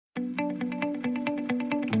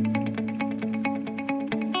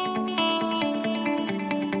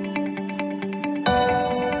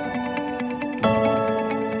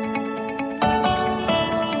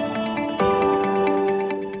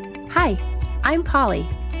I'm Polly.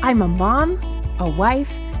 I'm a mom, a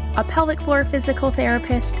wife, a pelvic floor physical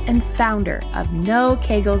therapist, and founder of No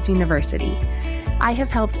Kegels University. I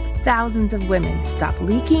have helped thousands of women stop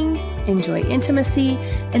leaking, enjoy intimacy,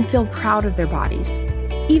 and feel proud of their bodies,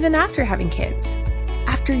 even after having kids.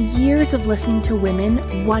 After years of listening to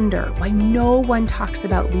women wonder why no one talks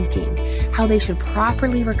about leaking, how they should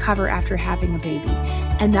properly recover after having a baby,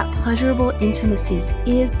 and that pleasurable intimacy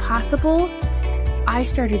is possible, I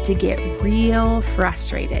started to get real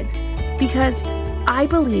frustrated because I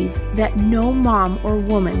believe that no mom or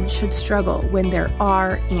woman should struggle when there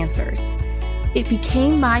are answers. It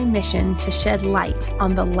became my mission to shed light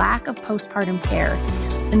on the lack of postpartum care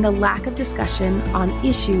and the lack of discussion on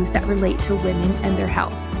issues that relate to women and their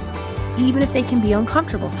health, even if they can be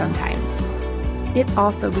uncomfortable sometimes. It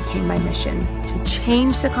also became my mission to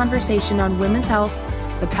change the conversation on women's health,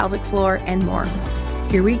 the pelvic floor, and more.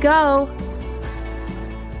 Here we go.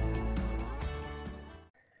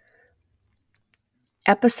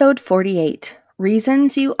 Episode 48,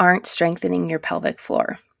 Reasons You Aren't Strengthening Your Pelvic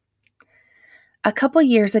Floor. A couple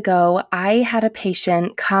years ago, I had a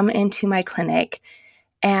patient come into my clinic,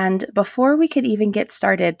 and before we could even get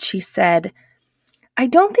started, she said, "I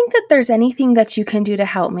don't think that there's anything that you can do to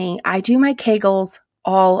help me. I do my Kegels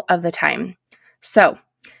all of the time. So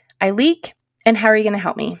I leak, and how are you going to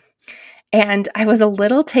help me?" And I was a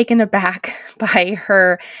little taken aback by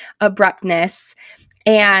her abruptness,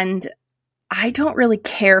 and I don't really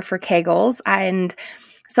care for Kegels. And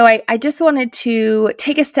so I just wanted to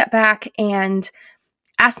take a step back and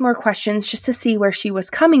ask more questions just to see where she was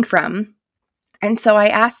coming from. And so I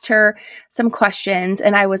asked her some questions,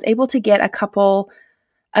 and I was able to get a couple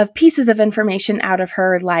of pieces of information out of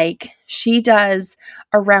her, like she does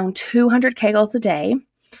around 200 Kegels a day.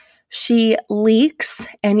 She leaks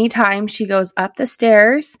anytime she goes up the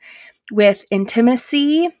stairs, with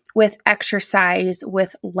intimacy, with exercise,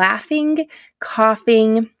 with laughing,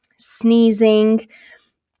 coughing, sneezing.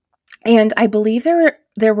 And I believe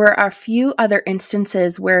there were a few other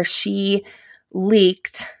instances where she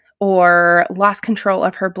leaked or lost control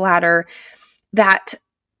of her bladder that,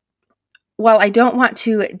 while I don't want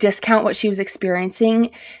to discount what she was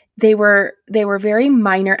experiencing, they were very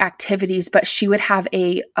minor activities, but she would have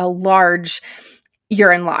a large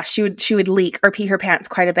urine loss. She would leak or pee her pants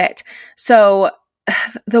quite a bit. So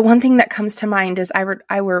the one thing that comes to mind is I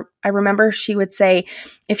remember she would say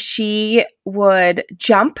if she would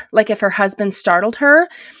jump, like if her husband startled her,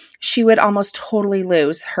 she would almost totally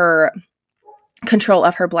lose her control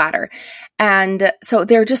of her bladder. And so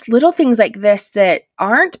there are just little things like this that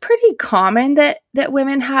aren't pretty common that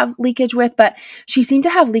women have leakage with, but she seemed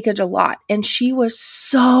to have leakage a lot. And she was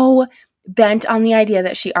so bent on the idea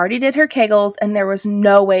that she already did her Kegels and there was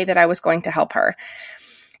no way that I was going to help her.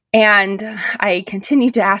 And I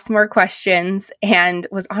continued to ask more questions and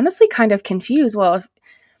was honestly kind of confused. Well,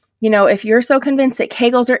 if you're so convinced that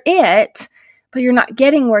Kegels are it, but you're not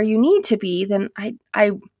getting where you need to be, then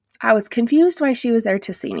I was confused why she was there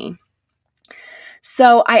to see me.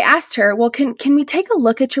 So I asked her, well, can we take a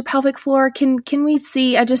look at your pelvic floor? Can we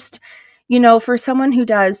see, for someone who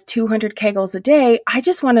does 200 Kegels a day, I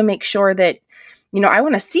just want to make sure that, I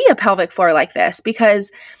want to see a pelvic floor like this,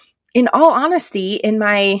 because in all honesty,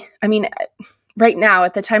 right now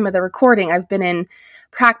at the time of the recording, I've been in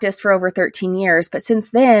practice for over 13 years, but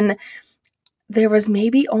since then there was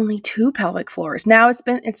maybe only 2 pelvic floors. Now it's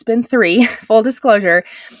been 3, full disclosure.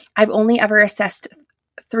 I've only ever assessed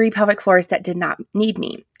 3 pelvic floors that did not need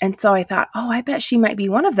me. And so I thought, I bet she might be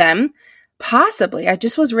one of them. Possibly. I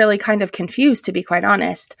just was really kind of confused, to be quite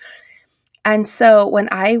honest. And so when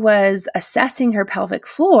I was assessing her pelvic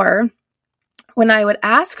floor, when I would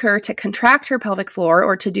ask her to contract her pelvic floor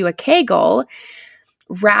or to do a Kegel,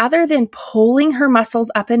 rather than pulling her muscles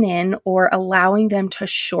up and in or allowing them to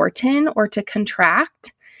shorten or to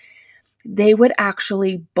contract, they would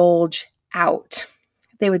actually bulge out.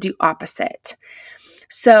 They would do opposite.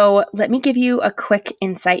 So let me give you a quick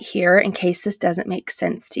insight here in case this doesn't make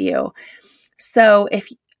sense to you. So if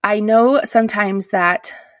I know sometimes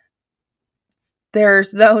that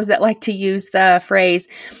there's those that like to use the phrase,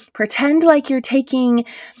 pretend like you're taking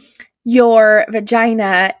your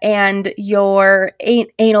vagina and your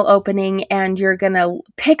anal opening and you're going to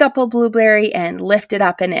pick up a blueberry and lift it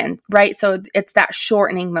up and in, right? So it's that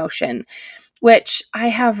shortening motion, which I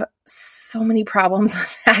have so many problems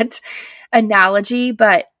with that analogy,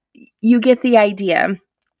 but you get the idea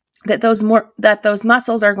that those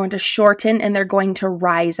muscles are going to shorten and they're going to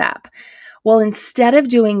rise up. Well, instead of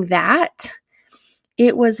doing that,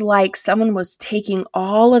 it was like someone was taking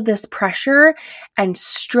all of this pressure and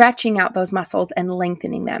stretching out those muscles and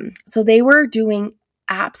lengthening them. So they were doing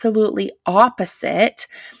absolutely opposite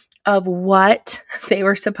of what they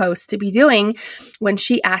were supposed to be doing when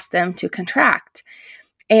she asked them to contract.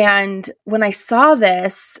 And when I saw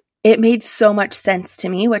this, it made so much sense to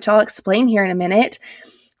me, which I'll explain here in a minute.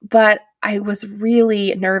 But I was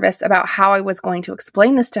really nervous about how I was going to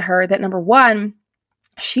explain this to her, that number one,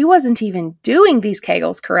 she wasn't even doing these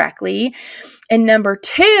Kegels correctly. And number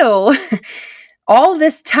two, all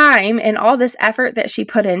this time and all this effort that she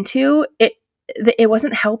put into it, it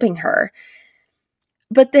wasn't helping her.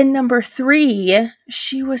 But then number three,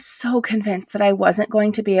 she was so convinced that I wasn't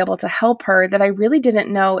going to be able to help her, that I really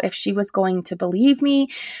didn't know if she was going to believe me,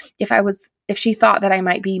 if she thought that I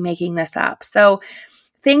might be making this up. So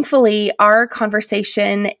thankfully, our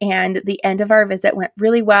conversation and the end of our visit went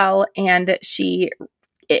really well, and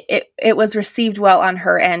it was received well on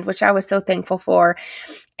her end, which I was so thankful for.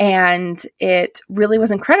 And it really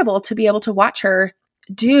was incredible to be able to watch her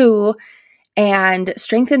do and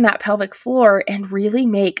strengthen that pelvic floor and really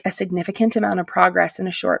make a significant amount of progress in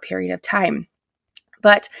a short period of time.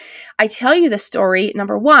 But I tell you this story,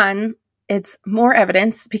 number one, it's more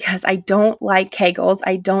evidence because I don't like Kegels.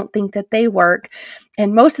 I don't think that they work.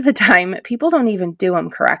 And most of the time, people don't even do them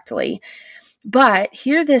correctly. But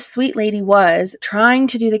here this sweet lady was trying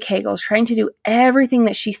to do the Kegels, trying to do everything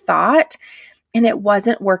that she thought, and it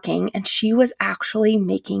wasn't working. And she was actually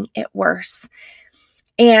making it worse.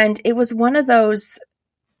 And it was one of those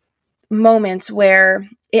moments where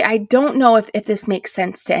I don't know if this makes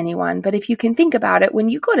sense to anyone, but if you can think about it, when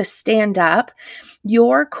you go to stand up,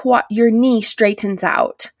 your knee straightens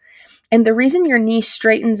out. And the reason your knee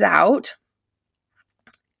straightens out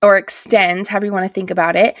or extends, however you want to think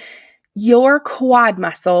about it, your quad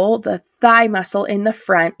muscle, the thigh muscle in the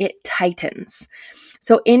front, it tightens.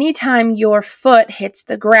 So anytime your foot hits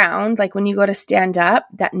the ground, like when you go to stand up,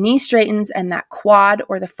 that knee straightens and that quad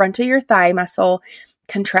or the front of your thigh muscle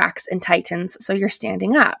contracts and tightens, so you're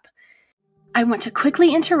standing up. I want to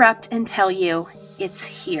quickly interrupt and tell you it's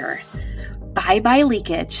here. Bye Bye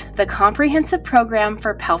Leakage, the comprehensive program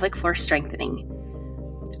for pelvic floor strengthening.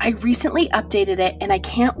 I recently updated it and I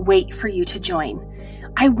can't wait for you to join.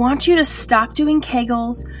 I want you to stop doing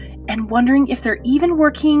Kegels and wondering if they're even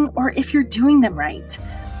working or if you're doing them right.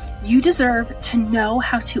 You deserve to know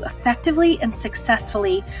how to effectively and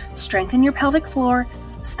successfully strengthen your pelvic floor,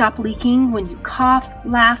 stop leaking when you cough,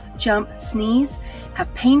 laugh, jump, sneeze,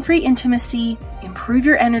 have pain-free intimacy, improve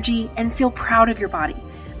your energy, and feel proud of your body,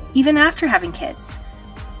 even after having kids.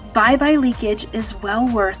 Bye Bye Leakage is well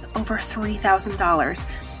worth over $3,000,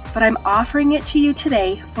 but I'm offering it to you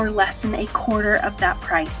today for less than a quarter of that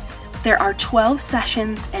price. There are 12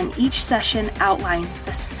 sessions, and each session outlines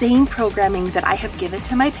the same programming that I have given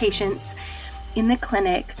to my patients in the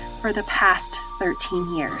clinic for the past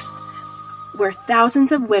 13 years, where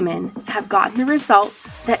thousands of women have gotten the results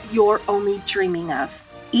that you're only dreaming of.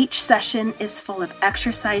 Each session is full of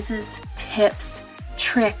exercises, tips,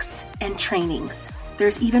 tricks, and trainings.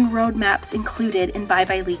 There's even roadmaps included in Bye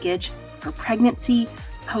Bye Leakage for pregnancy,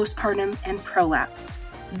 postpartum, and prolapse.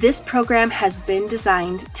 This program has been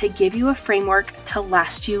designed to give you a framework to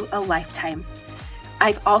last you a lifetime.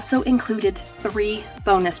 I've also included 3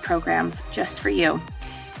 bonus programs just for you: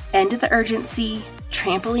 End of the Urgency,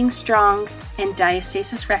 Trampoline Strong, and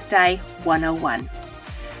Diastasis Recti 101.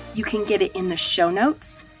 You can get it in the show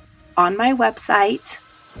notes, on my website,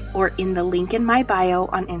 or in the link in my bio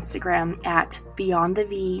on Instagram at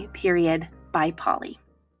BeyondTheV by Polly.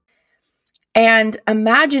 And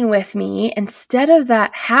imagine with me, instead of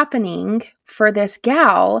that happening for this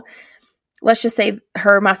gal, let's just say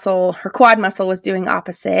her quad muscle was doing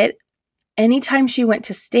opposite. Anytime she went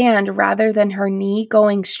to stand, rather than her knee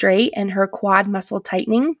going straight and her quad muscle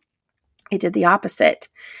tightening, it did the opposite.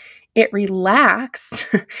 It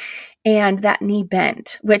relaxed and that knee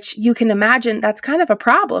bent, which you can imagine that's kind of a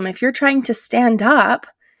problem. If you're trying to stand up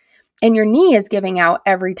and your knee is giving out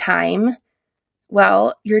every time,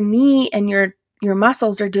 well, your knee and your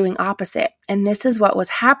muscles are doing opposite. And this is what was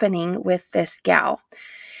happening with this gal.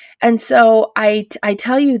 And so I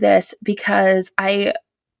tell you this because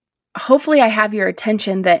hopefully I have your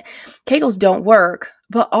attention that Kegels don't work,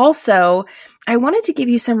 but also I wanted to give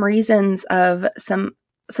you some reasons of some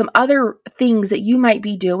other things that you might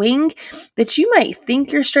be doing that you might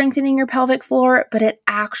think you're strengthening your pelvic floor, but it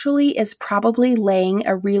actually is probably laying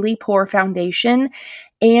a really poor foundation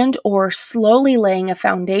and or slowly laying a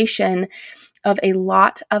foundation of a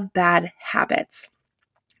lot of bad habits.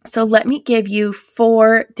 So let me give you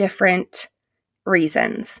 4 different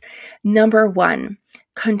reasons. Number 1,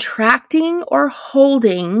 contracting or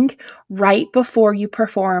holding right before you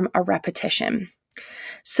perform a repetition.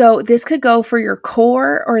 So this could go for your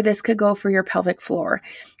core or this could go for your pelvic floor.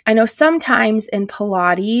 I know sometimes in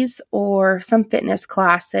Pilates or some fitness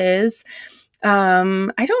classes,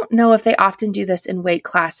 I don't know if they often do this in weight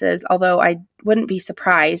classes, although I wouldn't be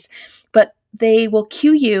surprised, but they will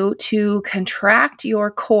cue you to contract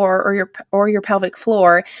your core or your pelvic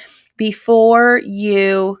floor before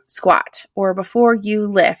you squat or before you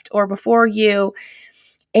lift or before you.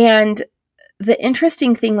 And the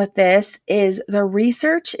interesting thing with this is the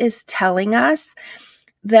research is telling us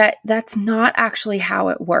that that's not actually how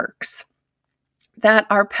it works. That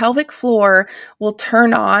our pelvic floor will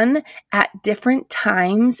turn on at different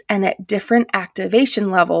times and at different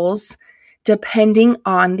activation levels depending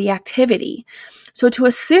on the activity. So to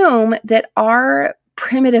assume that our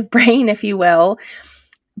primitive brain, if you will,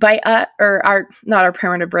 not our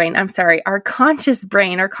primitive brain, I'm sorry, our conscious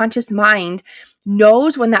brain, our conscious mind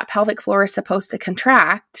knows when that pelvic floor is supposed to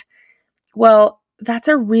contract. Well, that's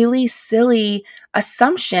a really silly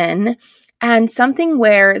assumption and something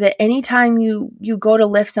where that anytime you go to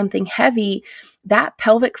lift something heavy, that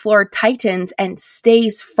pelvic floor tightens and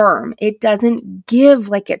stays firm. It doesn't give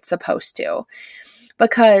like it's supposed to.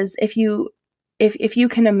 Because if you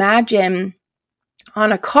can imagine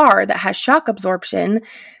on a car that has shock absorption,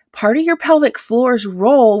 part of your pelvic floor's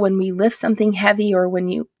role when we lift something heavy or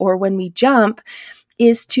when we jump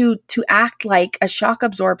is to act like a shock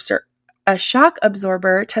absorber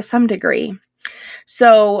to some degree.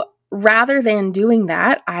 So rather than doing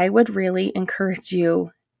that, I would really encourage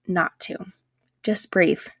you not to. Just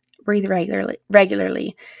breathe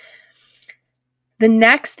regularly. The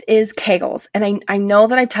next is Kegels. And I know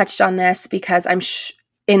that I've touched on this because I'm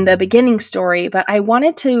in the beginning story, but I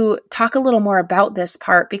wanted to talk a little more about this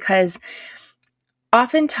part because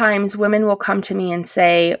oftentimes women will come to me and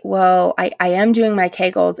say, well, I am doing my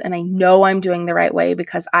Kegels and I know I'm doing the right way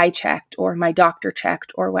because I checked or my doctor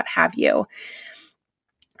checked or what have you.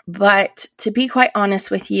 But to be quite honest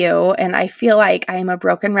with you, and I feel like I am a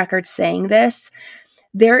broken record saying this,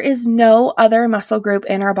 there is no other muscle group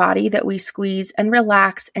in our body that we squeeze and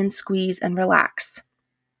relax and squeeze and relax.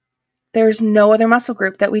 There's no other muscle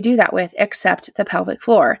group that we do that with except the pelvic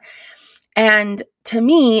floor. And to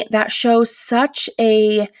me, that shows such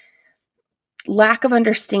a lack of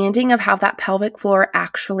understanding of how that pelvic floor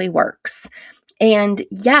actually works. And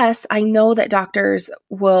yes, I know that doctors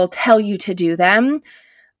will tell you to do them,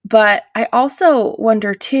 but I also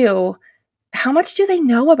wonder too, how much do they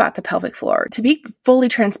know about the pelvic floor? To be fully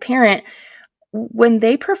transparent, when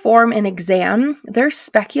they perform an exam, their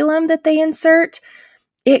speculum that they insert,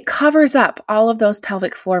 it covers up all of those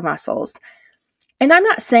pelvic floor muscles. And I'm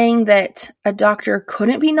not saying that a doctor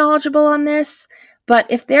couldn't be knowledgeable on this, but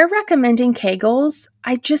if they're recommending Kegels,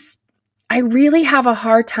 I really have a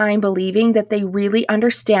hard time believing that they really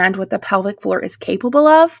understand what the pelvic floor is capable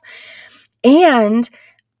of and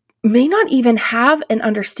may not even have an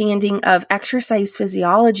understanding of exercise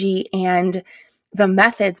physiology and the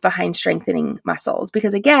methods behind strengthening muscles.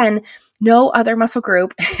 Because again, no other muscle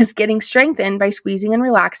group is getting strengthened by squeezing and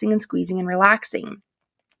relaxing and squeezing and relaxing.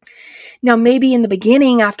 Now, maybe in the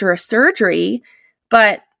beginning after a surgery,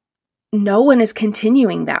 but no one is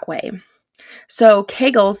continuing that way. So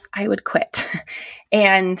Kegels, I would quit.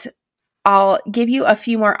 And I'll give you a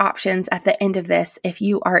few more options at the end of this if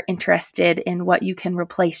you are interested in what you can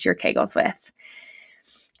replace your Kegels with.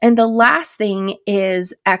 And the last thing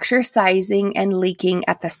is exercising and leaking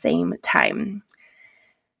at the same time.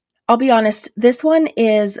 I'll be honest, this one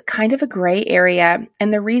is kind of a gray area.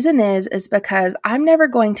 And the reason is because I'm never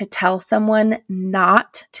going to tell someone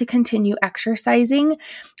not to continue exercising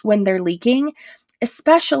when they're leaking,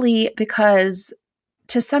 especially because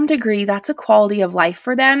to some degree, that's a quality of life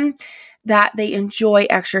for them that they enjoy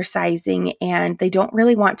exercising and they don't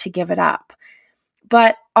really want to give it up.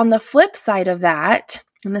 But on the flip side of that,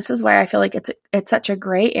 and this is why I feel like it's such a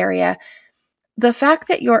gray area, the fact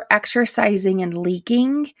that you're exercising and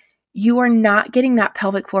leaking, you are not getting that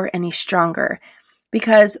pelvic floor any stronger.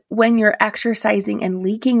 Because when you're exercising and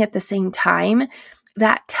leaking at the same time,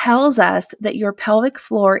 that tells us that your pelvic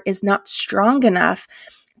floor is not strong enough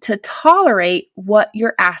to tolerate what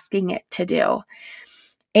you're asking it to do.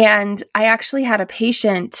 And I actually had a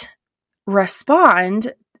patient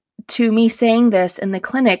respond to me saying this in the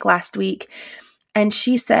clinic last week. And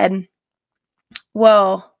she said,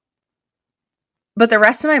 well, but the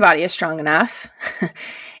rest of my body is strong enough.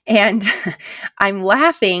 And I'm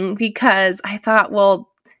laughing because I thought, well,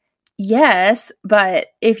 yes, but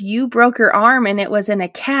if you broke your arm and it was in a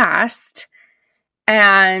cast,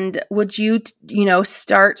 and would you,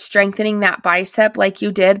 start strengthening that bicep like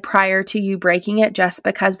you did prior to you breaking it just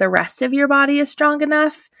because the rest of your body is strong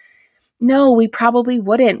enough? No, we probably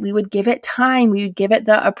wouldn't. We would give it time. We would give it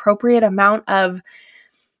the appropriate amount of,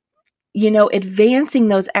 advancing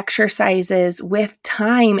those exercises with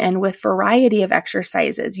time and with variety of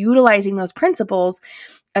exercises, utilizing those principles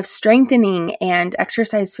of strengthening and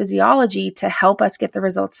exercise physiology to help us get the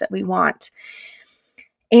results that we want.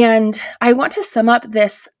 And I want to sum up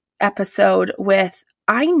this episode with,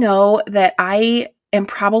 I know that I am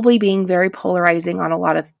probably being very polarizing on a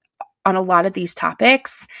lot of these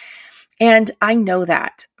topics. And I know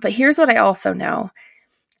that. But here's what I also know.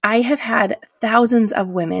 I have had thousands of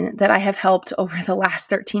women that I have helped over the last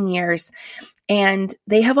 13 years, and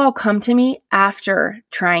they have all come to me after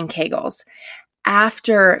trying Kegels,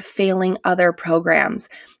 after failing other programs,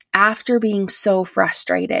 after being so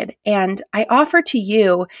frustrated. And I offer to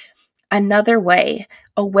you another way,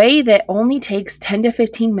 a way that only takes 10 to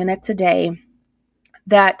 15 minutes a day,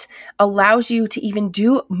 that allows you to even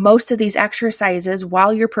do most of these exercises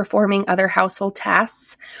while you're performing other household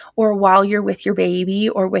tasks, or while you're with your baby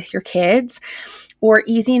or with your kids, or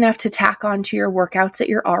easy enough to tack onto your workouts that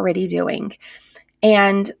you're already doing.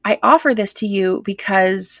 And I offer this to you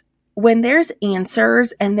because when there's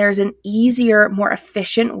answers and there's an easier, more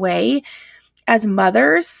efficient way, as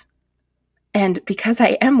mothers, and because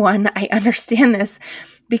I am one, I understand this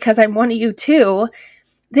because I'm one of you too,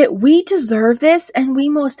 that we deserve this and we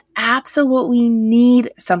most absolutely need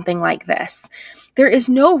something like this. There is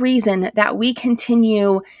no reason that we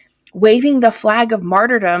continue waving the flag of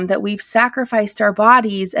martyrdom that we've sacrificed our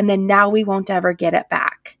bodies and then now we won't ever get it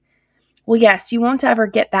back. Well, yes, you won't ever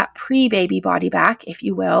get that pre-baby body back, if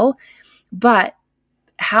you will, but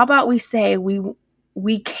how about we say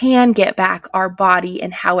we can get back our body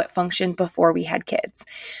and how it functioned before we had kids?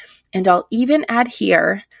 And I'll even add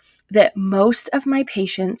here that most of my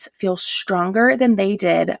patients feel stronger than they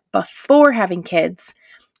did before having kids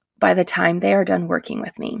by the time they are done working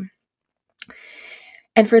with me.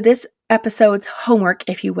 And for this episode's homework,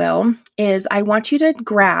 if you will, is I want you to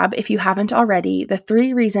grab, if you haven't already, the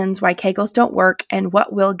 3 reasons why Kegels don't work and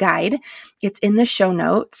what will guide. It's in the show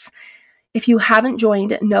notes. If you haven't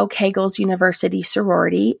joined No Kegels University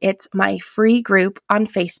Sorority, it's my free group on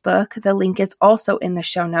Facebook. The link is also in the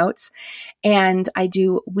show notes. And I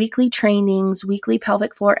do weekly trainings, weekly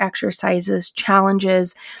pelvic floor exercises,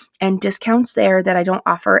 challenges, and discounts there that I don't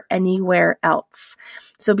offer anywhere else.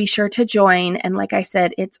 So be sure to join. And like I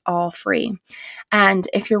said, it's all free. And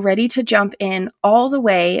if you're ready to jump in all the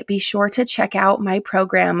way, be sure to check out my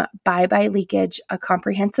program, Bye Bye Leakage, a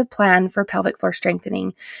comprehensive plan for pelvic floor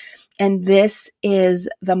strengthening. And this is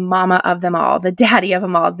the mama of them all, the daddy of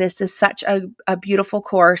them all. This is such a beautiful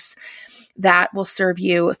course that will serve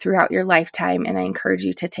you throughout your lifetime. And I encourage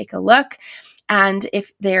you to take a look. And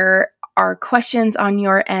if there are questions on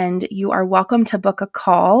your end, you are welcome to book a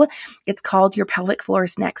call. It's called Your Pelvic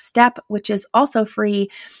Floor's Next Step, which is also free.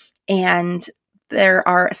 And there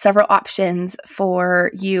are several options for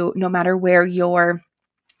you, no matter where you're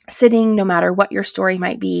sitting, no matter what your story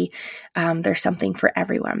might be. There's something for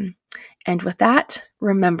everyone. And with that,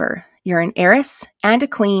 remember, you're an heiress and a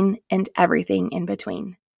queen and everything in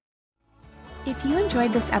between. If you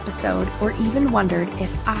enjoyed this episode or even wondered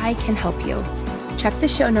if I can help you, check the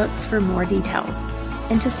show notes for more details.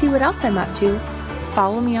 And to see what else I'm up to,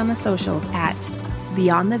 follow me on the socials at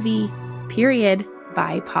BeyondTheV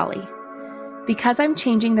by Polly. Because I'm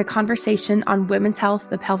changing the conversation on women's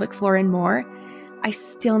health, the pelvic floor, and more, I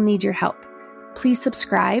still need your help. Please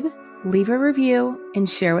subscribe, leave a review, and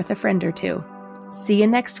share with a friend or two. See you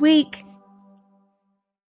next week.